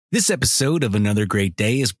This episode of Another Great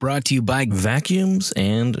Day is brought to you by Vacuums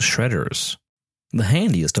and shredders. The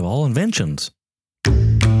handiest of all inventions.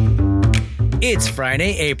 It's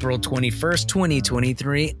Friday, April 21st,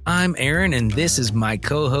 2023. I'm Aaron, and this is my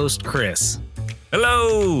co-host, Chris.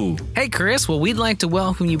 Hello! Hey, Chris. Well, we'd like to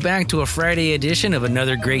welcome you back to a Friday edition of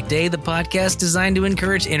Another Great Day, the podcast designed to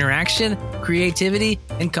encourage interaction, creativity,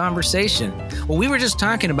 and conversation. Well, we were just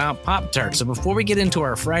talking about Pop Tarts, so before we get into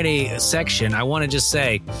our Friday section, I want to just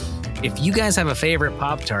say, if you guys have a favorite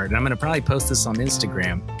Pop Tart, and I'm going to probably post this on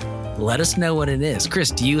Instagram, let us know what it is.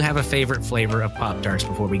 Chris, do you have a favorite flavor of Pop Tarts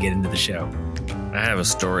before we get into the show? I have a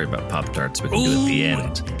story about Pop Tarts we can do at the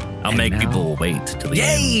end. I'll make people wait till the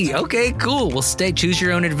end. Yay! Okay, cool. Well, choose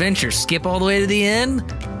your own adventure. Skip all the way to the end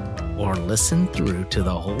or listen through to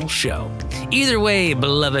the whole show. Either way,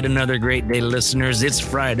 beloved Another Great Day listeners, it's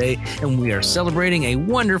Friday and we are celebrating a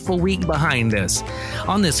wonderful week behind us.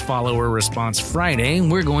 On this Follower Response Friday,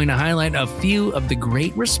 we're going to highlight a few of the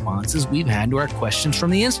great responses we've had to our questions from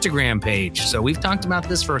the Instagram page. So we've talked about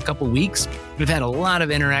this for a couple weeks. We've had a lot of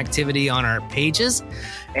interactivity on our pages,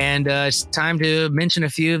 and it's time to mention a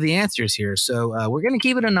few of the answers here. So we're going to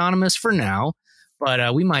keep it anonymous for now,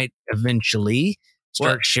 but we might eventually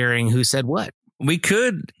start sharing who said what. We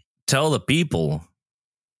could tell the people,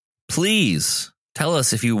 please tell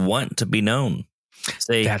us if you want to be known.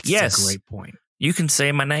 Say, That's yes, a great point. You can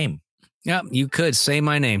say my name. Yep, you could say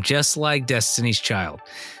my name, just like Destiny's Child.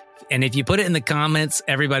 And if you put it in the comments,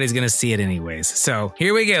 everybody's going to see it anyways. So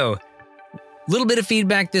here we go. Little bit of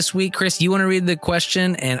feedback this week. Chris, you want to read the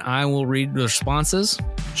question and I will read the responses?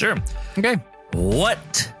 Sure. Okay.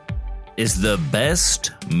 What is the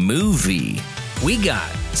best movie? We got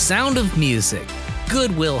Sound of Music,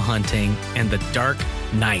 Good Will Hunting, and The Dark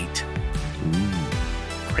Knight.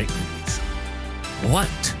 Ooh, great movies.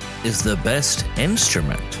 What is the best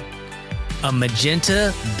instrument? A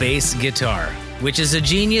magenta bass guitar, which is a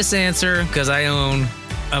genius answer because I own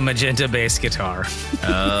a magenta bass guitar.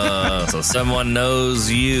 Oh, so someone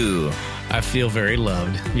knows you. I feel very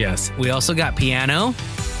loved. Yes. We also got piano,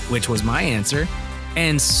 which was my answer,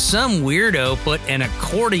 and some weirdo put an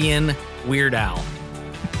accordion Weird Al.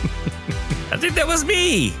 I think that was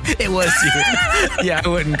me. It was you. Yeah, I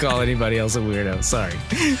wouldn't call anybody else a weirdo. Sorry.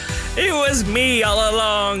 It was me all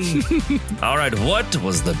along. All right, what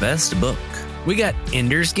was the best book? We got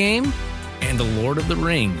Ender's Game and The Lord of the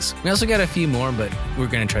Rings. We also got a few more, but we're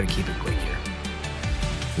going to try to keep it quick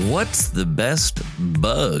here. What's the best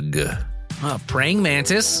bug? Praying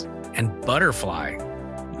mantis and butterfly.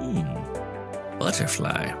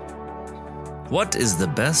 Butterfly. What is the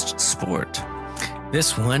best sport?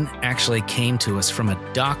 This one actually came to us from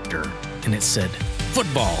a doctor, and it said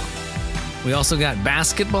football. We also got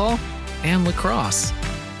basketball and lacrosse.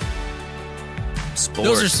 Sport.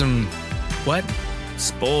 Those are some... What?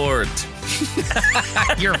 Sport.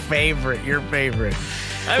 Your favorite.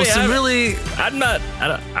 I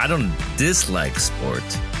don't dislike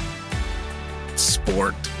sport.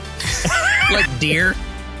 Sport. Like deer?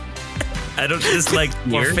 I don't dislike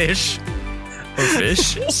deer. Or fish. Or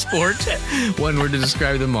fish. Sport. One word to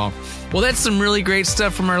describe them all. Well, that's some really great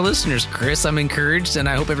stuff from our listeners, Chris. I'm encouraged, and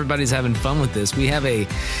I hope everybody's having fun with this. I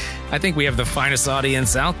think we have the finest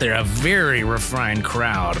audience out there, a very refined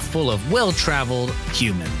crowd full of well-traveled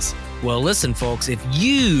humans. Well, listen, folks, if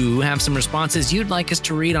you have some responses you'd like us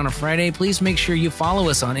to read on a Friday, please make sure you follow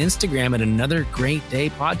us on Instagram at Another Great Day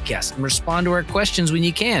Podcast and respond to our questions when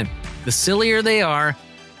you can. The sillier they are,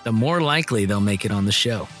 the more likely they'll make it on the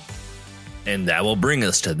show. And that will bring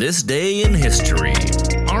us to this day in history.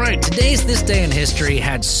 All right, today's This Day in History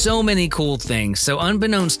had so many cool things. So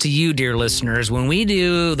unbeknownst to you, dear listeners, when we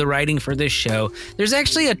do the writing for this show, there's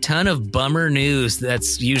actually a ton of bummer news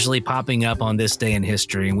that's usually popping up on This Day in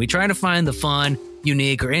History. And we try to find the fun,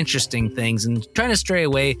 unique, or interesting things and trying to stray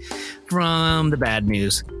away from the bad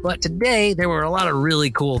news. But today, there were a lot of really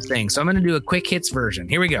cool things. So I'm going to do a quick hits version.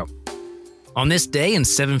 Here we go. On this day in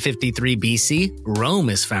 753 BC, Rome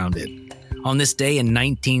is founded. On this day in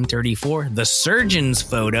 1934, the surgeon's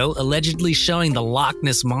photo allegedly showing the Loch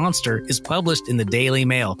Ness Monster is published in the Daily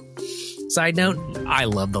Mail. Side note, I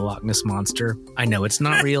love the Loch Ness Monster. I know it's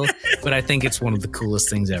not real, but I think it's one of the coolest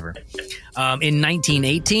things ever. In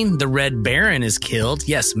 1918, the Red Baron is killed.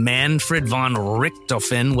 Yes, Manfred von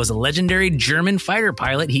Richthofen was a legendary German fighter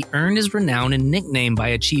pilot. He earned his renown and nickname by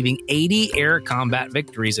achieving 80 air combat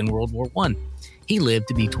victories in World War I. He lived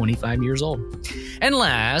to be 25 years old. And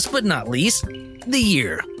last but not least, the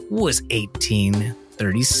year was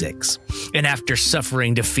 1836. And after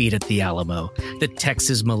suffering defeat at the Alamo, the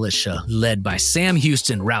Texas militia, led by Sam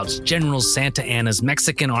Houston, routs General Santa Anna's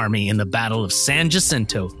Mexican army in the Battle of San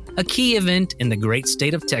Jacinto, a key event in the great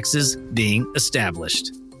state of Texas being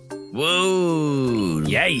established. Whoa.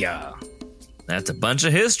 Yeah. That's a bunch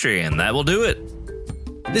of history, and that will do it.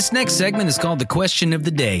 This next segment is called the Question of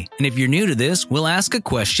the Day. And if you're new to this, we'll ask a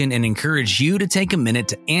question and encourage you to take a minute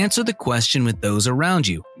to answer the question with those around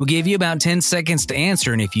you. We'll give you about 10 seconds to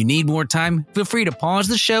answer, and if you need more time, feel free to pause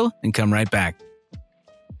the show and come right back.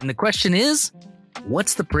 And the question is,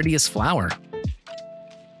 what's the prettiest flower?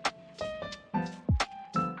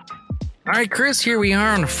 All right, Chris, here we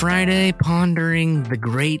are on a Friday pondering the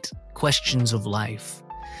great questions of life.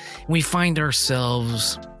 We find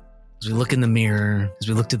ourselves, as we look in the mirror, as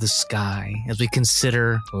we look to the sky, as we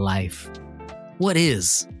consider life. What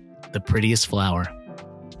is the prettiest flower?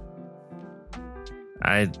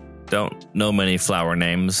 I don't know many flower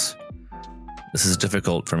names. This is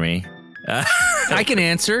difficult for me. I can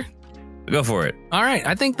answer. Go for it. All right.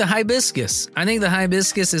 I think the hibiscus. I think the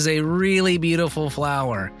hibiscus is a really beautiful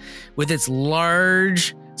flower with its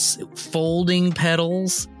large folding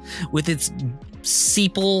petals, with its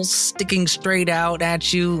sepals sticking straight out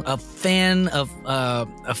at you.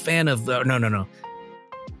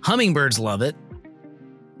 Hummingbirds love it.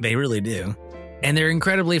 They really do. And they're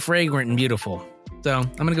incredibly fragrant and beautiful. So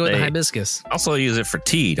I'm going to go with the hibiscus. Also use it for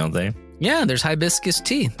tea, don't they? Yeah, there's hibiscus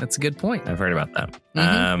tea. That's a good point. I've heard about that.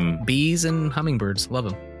 Mm-hmm. Bees and hummingbirds love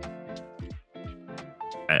them.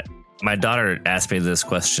 My daughter asked me this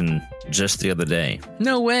question just the other day.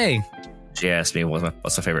 No way. She asked me what's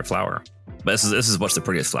my favorite flower. But this is what's the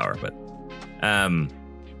prettiest flower. But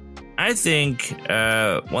I think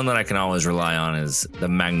one that I can always rely on is the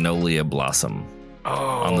magnolia blossom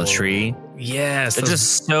on the tree. Yes, it's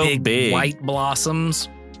just so big. White blossoms.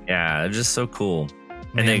 Yeah, they're just so cool.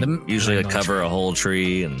 And they usually cover a whole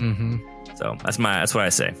tree, and so that's what I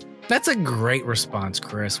say. That's a great response,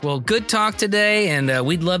 Chris. Well, good talk today, and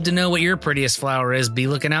we'd love to know what your prettiest flower is. Be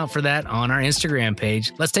looking out for that on our Instagram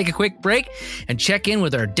page. Let's take a quick break and check in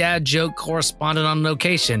with our dad joke correspondent on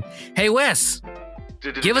location. Hey, Wes,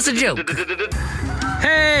 give us a joke.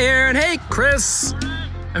 Hey, Aaron. Hey, Chris.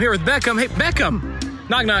 I'm here with Beckham. Hey, Beckham.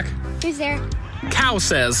 Knock, knock. Who's there? Cow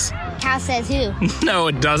says. Cow says who? No,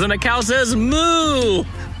 it doesn't. A cow says moo.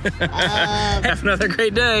 Have another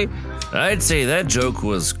great day. I'd say that joke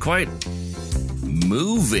was quite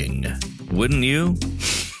moving, wouldn't you?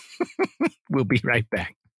 We'll be right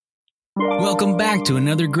back. Welcome back to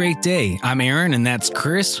another great day. I'm Aaron, and that's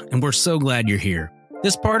Chris, and we're so glad you're here.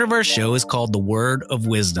 This part of our show is called the Word of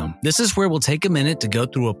Wisdom. This is where we'll take a minute to go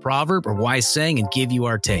through a proverb or wise saying and give you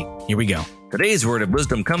our take. Here we go. Today's word of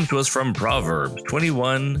wisdom comes to us from Proverbs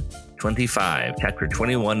 21:25, chapter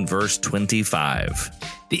 21, verse 25.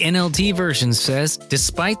 The NLT version says,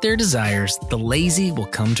 despite their desires, the lazy will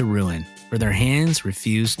come to ruin, for their hands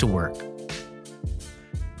refuse to work.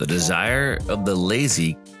 The desire of the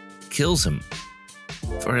lazy kills him,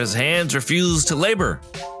 for his hands refuse to labor.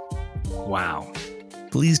 Wow.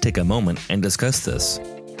 Please take a moment and discuss this.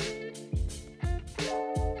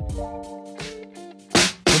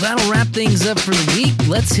 Well, that'll wrap things up for the week.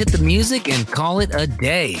 Let's hit the music and call it a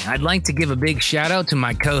day. I'd like to give a big shout out to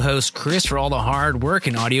my co-host Chris for all the hard work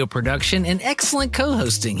in audio production and excellent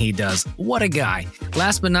co-hosting he does. What a guy.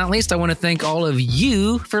 Last but not least, I want to thank all of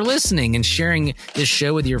you for listening and sharing this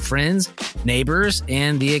show with your friends, neighbors,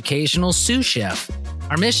 and the occasional sous chef.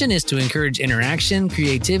 Our mission is to encourage interaction,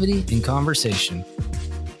 creativity, and conversation.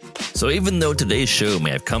 So even though today's show may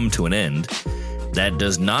have come to an end, that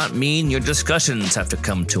does not mean your discussions have to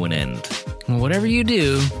come to an end. Well, whatever you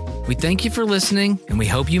do, we thank you for listening, and we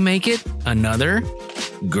hope you make it another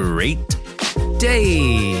great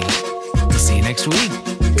day. See you next week.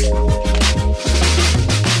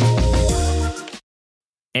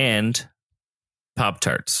 And Pop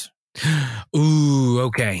Tarts. Ooh,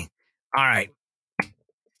 okay. All right.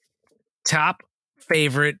 Top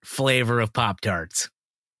favorite flavor of Pop Tarts.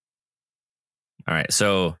 All right,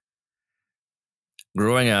 so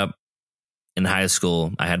growing up in high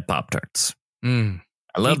school, I had Pop Tarts. I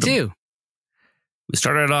loved them. Me too. We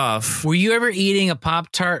started off. Were you ever eating a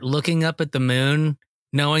Pop Tart looking up at the moon,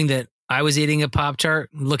 knowing that I was eating a Pop Tart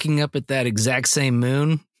looking up at that exact same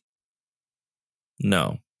moon?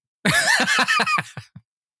 No.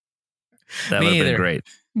 That would have been great.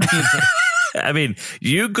 I mean,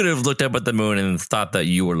 you could have looked up at the moon and thought that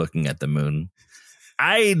you were looking at the moon.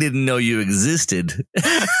 I didn't know you existed.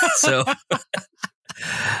 So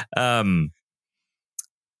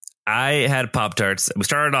I had Pop Tarts. We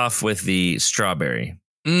started off with the strawberry.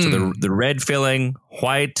 So the red filling,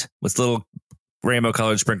 white with little rainbow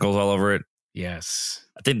colored sprinkles all over it. Yes.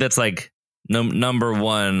 I think that's like number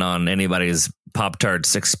one on anybody's Pop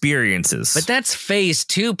Tarts experiences. But that's phase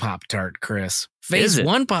 2 Pop Tart, Chris. Phase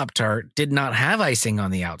 1 Pop-Tart did not have icing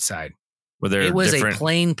on the outside. It was a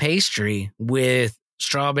plain pastry with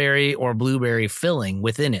strawberry or blueberry filling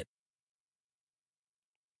within it.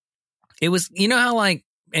 It was, you know how like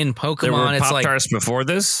in Pokemon, there were it's Pop-Tarts like before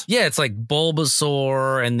this? Yeah, it's like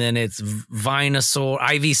Bulbasaur, and then it's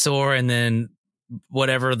Ivysaur, and then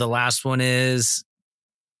whatever the last one is,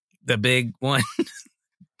 the big one.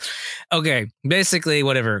 Okay, basically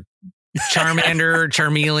whatever. Charmander,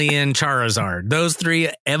 Charmeleon, Charizard. Those 3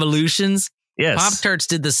 evolutions. Yes. Pop-Tarts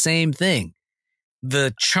did the same thing.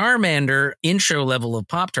 The Charmander intro level of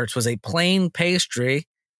Pop-Tarts was a plain pastry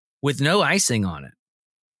with no icing on it.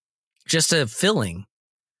 Just a filling.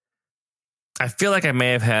 I feel like I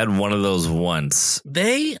may have had one of those once.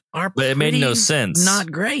 They are, but it made no sense.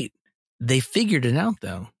 Not great. They figured it out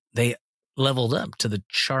though. They leveled up to the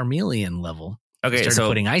Charmeleon level. Okay, started so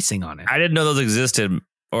putting icing on it. I didn't know those existed,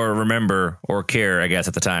 or remember, or care, I guess,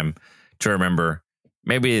 at the time to remember.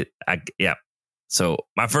 Yeah. So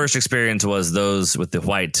my first experience was those with the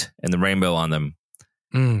white and the rainbow on them.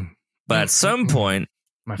 But at some point,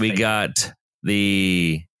 we got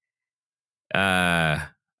the I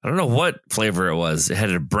don't know what flavor it was. It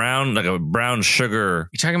had a brown sugar.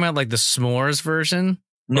 You talking about like the s'mores version?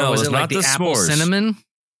 No, or was it was it not like the the apple s'mores. cinnamon?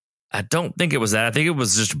 I don't think it was that. I think it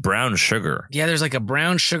was just brown sugar. Yeah, there's like a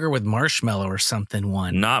brown sugar with marshmallow or something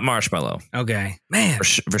one. Not marshmallow. Okay. Man.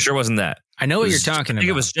 For sure wasn't that. I know what you're talking about. I think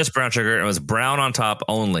it was just brown sugar. It was brown on top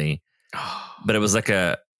only. But it was like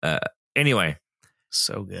anyway.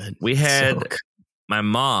 So good. We had, my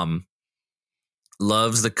mom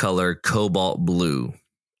loves the color cobalt blue.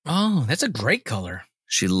 Oh, that's a great color.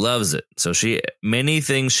 She loves it. So many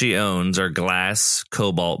things she owns are glass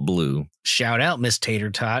cobalt blue. Shout out Miss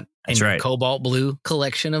Tater Tot and your cobalt blue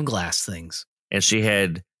collection of glass things. And she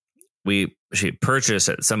purchased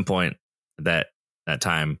at some point that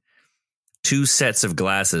time 2 sets of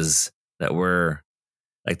glasses that were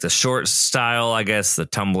like the short style, I guess, the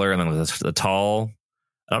tumbler, and then the tall.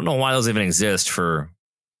 I don't know why those even exist for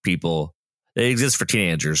people. They exist for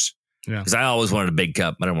teenagers. Yeah. Because I always wanted a big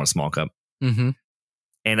cup. I didn't want a small cup. Mm-hmm.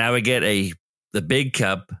 And I would get the big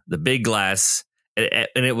cup, the big glass,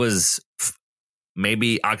 and it was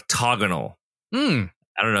maybe octagonal. I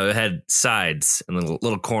don't know. It had sides and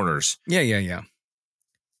little corners. Yeah.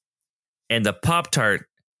 And the Pop-Tart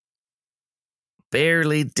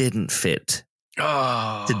barely didn't fit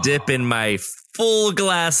to dip in my full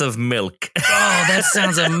glass of milk. Oh, that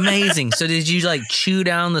sounds amazing. So did you like chew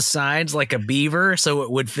down the sides like a beaver so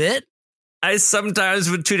it would fit? I sometimes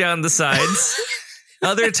would chew down the sides.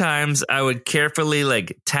 Other times I would carefully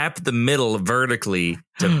like tap the middle vertically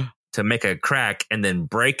to make a crack and then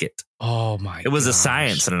break it. Oh my! It was a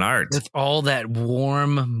science and an art. With all that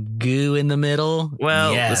warm goo in the middle.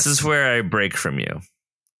 Well, This is where I break from you.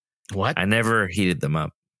 What? I never heated them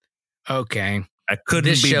up. Okay. I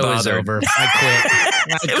couldn't be bothered. This show is over.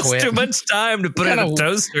 I quit. It was too much time to put in a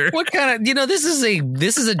toaster. What kind of, this is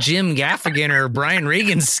a Jim Gaffigan or Brian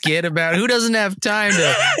Regan skit about who doesn't have time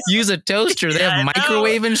to use a toaster. They have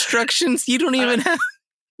microwave instructions. You don't even have.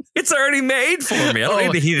 It's already made for me. I don't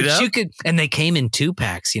need to heat it up. And they came in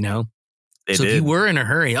 2-packs, They so did. If you were in a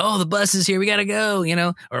hurry, the bus is here, we got to go,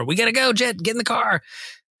 or we got to go, Jet, get in the car.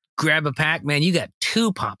 Grab a pack, man. You got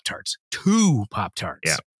 2 Pop-Tarts. 2 Pop-Tarts.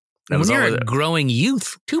 Yeah. When you're a growing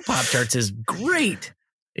youth, 2 Pop-Tarts is great.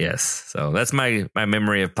 Yes. So that's my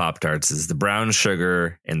memory of Pop-Tarts is the brown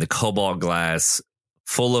sugar and the cobalt glass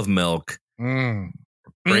full of milk, breaking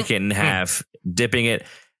it in half, dipping it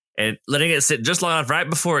and letting it sit just long enough right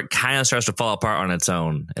before it kind of starts to fall apart on its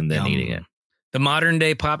own and then eating it. The modern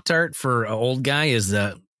day Pop-Tart for an old guy is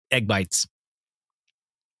the egg bites.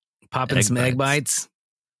 Popping some egg bites.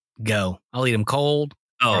 Go. I'll eat them cold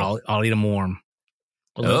or I'll eat them warm.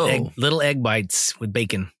 Little egg bites with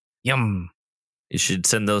bacon. Yum. You should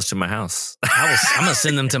send those to my house. I'm going to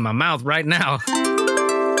send them to my mouth right now.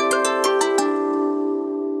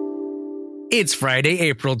 It's Friday,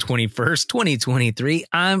 April 21st, 2023.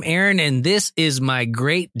 I'm Aaron, and this is my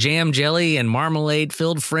great jam, jelly, and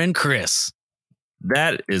marmalade-filled friend, Chris.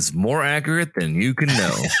 That is more accurate than you can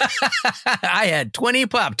know. I had 20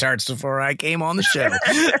 Pop-Tarts before I came on the show.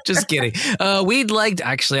 Just kidding. I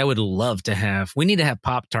would love to have, we need to have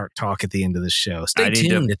Pop-Tart talk at the end of the show. Stay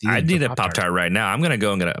tuned at the end. I need a Pop-Tart right now. I'm going to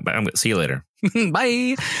go and I'm going to see you later.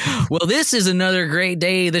 Bye. Well, this is another great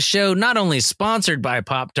day. The show not only sponsored by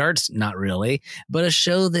Pop-Tarts, not really, but a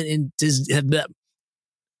show that is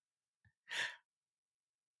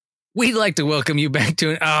We'd like to welcome you back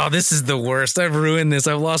to this is the worst. I've ruined this.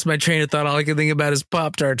 I've lost my train of thought. All I can think about is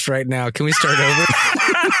Pop Tarts right now. Can we start over?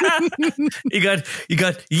 You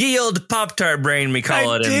got ye old Pop Tart brain, we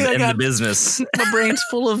call it in the business. My brain's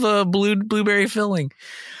full of blueberry filling.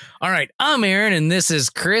 All right, I'm Aaron, and this is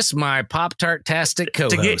Chris, my Pop Tart-tastic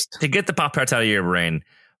co-host. To get the Pop Tarts out of your brain,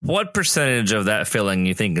 what percentage of that filling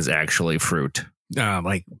you think is actually fruit?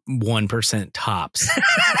 Like 1% tops.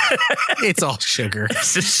 It's all sugar.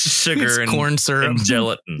 It's just sugar it's and corn syrup and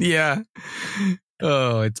gelatin. Yeah.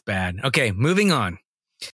 Oh, it's bad. Okay, moving on.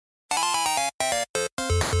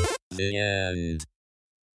 The end.